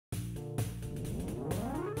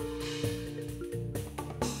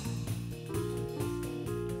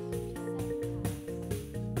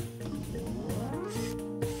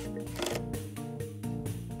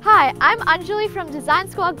Hi, I'm Anjali from Design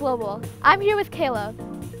Squad Global. I'm here with Caleb.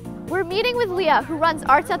 We're meeting with Leah, who runs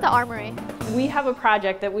Arts at the Armory. We have a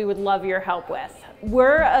project that we would love your help with.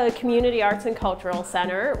 We're a community arts and cultural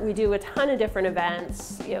center. We do a ton of different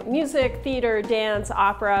events, music, theater, dance,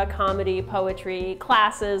 opera, comedy, poetry,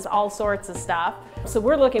 classes, all sorts of stuff. So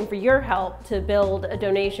we're looking for your help to build a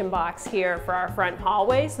donation box here for our front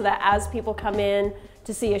hallway so that as people come in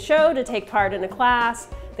to see a show, to take part in a class,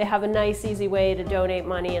 they have a nice, easy way to donate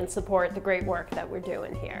money and support the great work that we're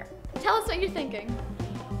doing here. Tell us what you're thinking.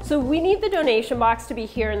 So we need the donation box to be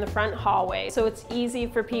here in the front hallway, so it's easy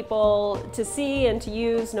for people to see and to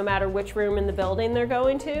use no matter which room in the building they're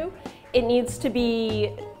going to. It needs to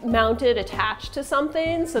be mounted, attached to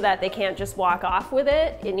something so that they can't just walk off with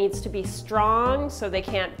it. It needs to be strong so they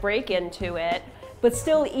can't break into it, but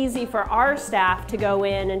still easy for our staff to go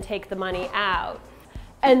in and take the money out.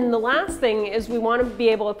 And the last thing is we want to be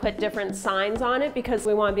able to put different signs on it because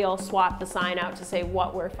we want to be able to swap the sign out to say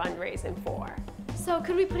what we're fundraising for. So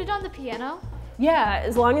could we put it on the piano? Yeah,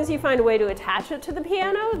 as long as you find a way to attach it to the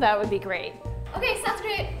piano, that would be great. Okay, sounds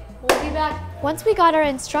great. We'll be back. Once we got our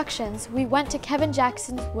instructions, we went to Kevin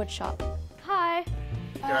Jackson's woodshop. Hi.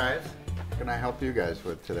 Hey guys, what can I help you guys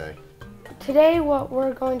with today? Today what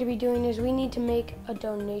we're going to be doing is we need to make a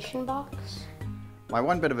donation box. My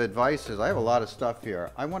one bit of advice is I have a lot of stuff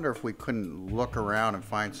here. I wonder if we couldn't look around and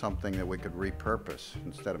find something that we could repurpose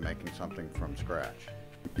instead of making something from scratch.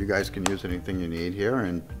 You guys can use anything you need here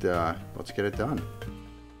and let's get it done.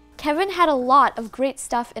 Kevin had a lot of great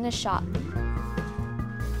stuff in his shop.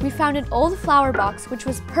 We found an old flower box which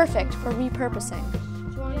was perfect for repurposing. Do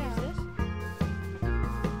you want to use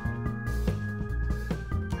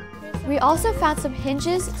this? We also found some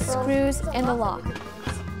hinges, screws, and a lock.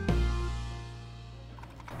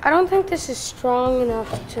 I don't think this is strong enough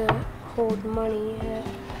to hold money yet.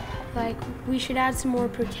 Like, we should add some more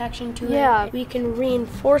protection to it. We can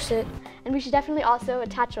reinforce it. And we should definitely also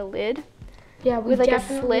attach a lid. Yeah, we with like a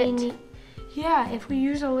definitely slit. Yeah, if we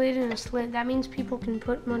use a lid and a slit, that means people can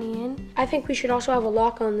put money in. I think we should also have a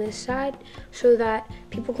lock on this side so that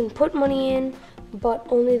people can put money in, but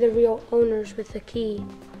only the real owners with the key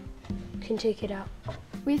can take it out.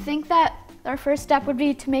 We think that our first step would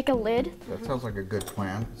be to make a lid. That sounds like a good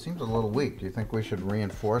plan. It seems a little weak. Do you think we should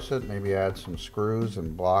reinforce it? Maybe add some screws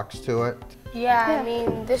and blocks to it? Yeah, I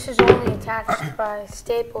mean, this is only attached by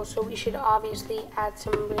staples, so we should obviously add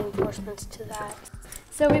some reinforcements to that.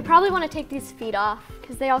 So we probably want to take these feet off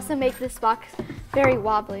because they also make this box very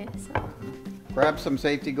wobbly. So. Grab some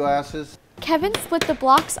safety glasses. Kevin split the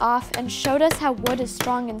blocks off and showed us how wood is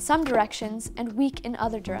strong in some directions and weak in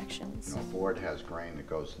other directions. A board has grain that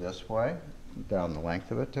goes this way, down the length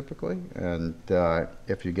of it typically, and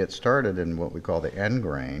if you get started in what we call the end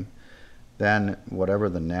grain, then whatever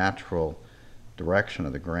the natural direction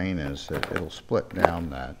of the grain is, it'll split down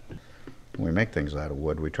that. When we make things out of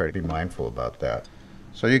wood, we try to be mindful about that.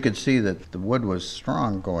 So you could see that the wood was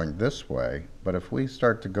strong going this way, but if we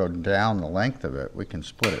start to go down the length of it, we can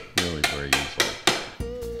split it really very easily.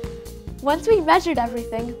 Once we measured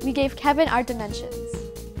everything, we gave Kevin our dimensions.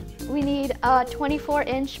 We need a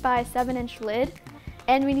 24-inch by 7-inch lid,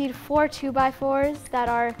 and we need 4 2x4s that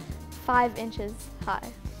are 5 inches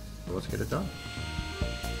high. So let's get it done.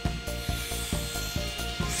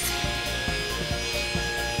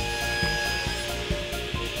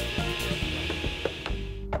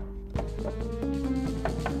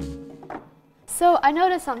 So I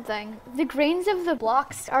noticed something. The grains of the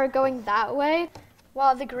blocks are going that way,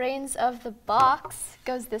 while the grains of the box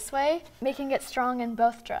goes this way, making it strong in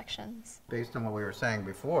both directions. Based on what we were saying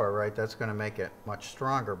before, right, that's going to make it much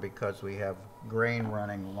stronger because we have grain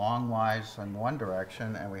running longwise in one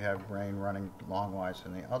direction and we have grain running longwise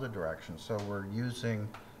in the other direction. So we're using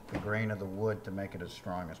the grain of the wood to make it as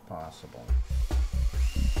strong as possible.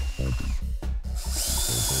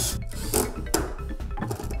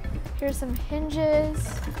 Here's some hinges.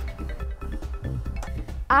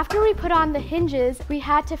 After we put on the hinges, we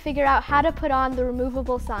had to figure out how to put on the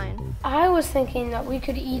removable sign. I was thinking that we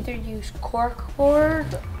could either use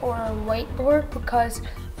corkboard or a whiteboard because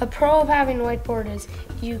the pro of having a whiteboard is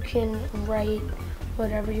you can write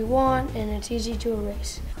whatever you want and it's easy to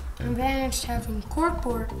erase. An advantage to having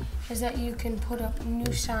corkboard is that you can put up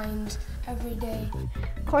new signs every day.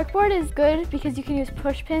 Corkboard is good because you can use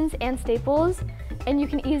push pins and staples, and you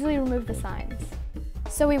can easily remove the signs.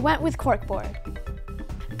 So we went with corkboard.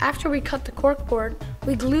 After we cut the corkboard,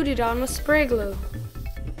 we glued it on with spray glue.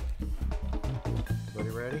 Everybody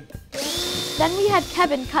ready? Then we had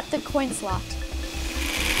Kevin cut the coin slot.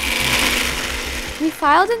 We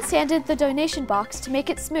filed and sanded the donation box to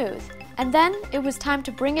make it smooth, and then it was time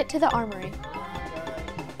to bring it to the armory.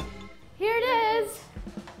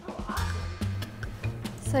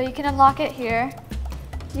 So you can unlock it here.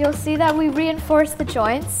 You'll see that we reinforce the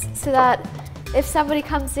joints so that if somebody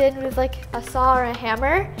comes in with like a saw or a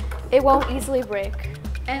hammer, it won't easily break.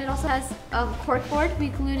 And it also has corkboard. We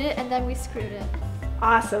glued it and then we screwed it.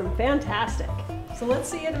 Awesome, fantastic. So let's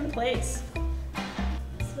see it in place.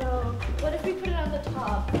 So what if we put it on the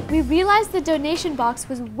top? We realized the donation box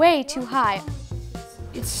was way too high.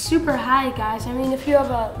 It's super high, guys. I mean, if you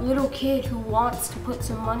have a little kid who wants to put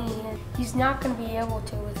some money in, he's not going to be able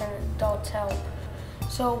to with an adult's help.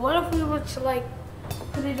 So what if we were to like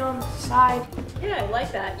put it on the side? Yeah, I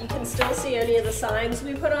like that. You can still see any of the signs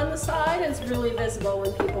we put on the side. It's really visible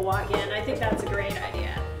when people walk in. I think that's a great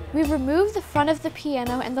idea. We removed the front of the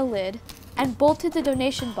piano and the lid and bolted the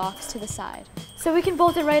donation box to the side. So we can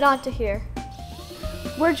bolt it right onto here.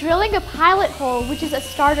 We're drilling a pilot hole, which is a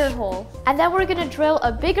starter hole. And then we're gonna drill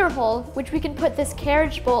a bigger hole, which we can put this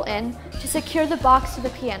carriage bolt in to secure the box to the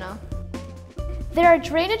piano. There are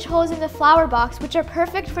drainage holes in the flower box, which are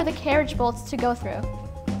perfect for the carriage bolts to go through.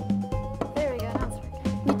 There we go, now it's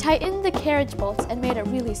working. We tightened the carriage bolts and made it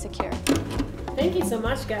really secure. Thank you so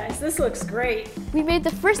much, guys. This looks great. We made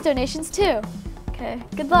the first donations too. Okay,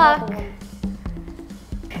 good luck.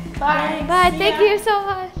 Bye. Bye, thank you so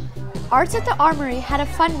much. Arts at the Armory had a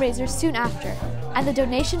fundraiser soon after, and the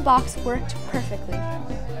donation box worked perfectly.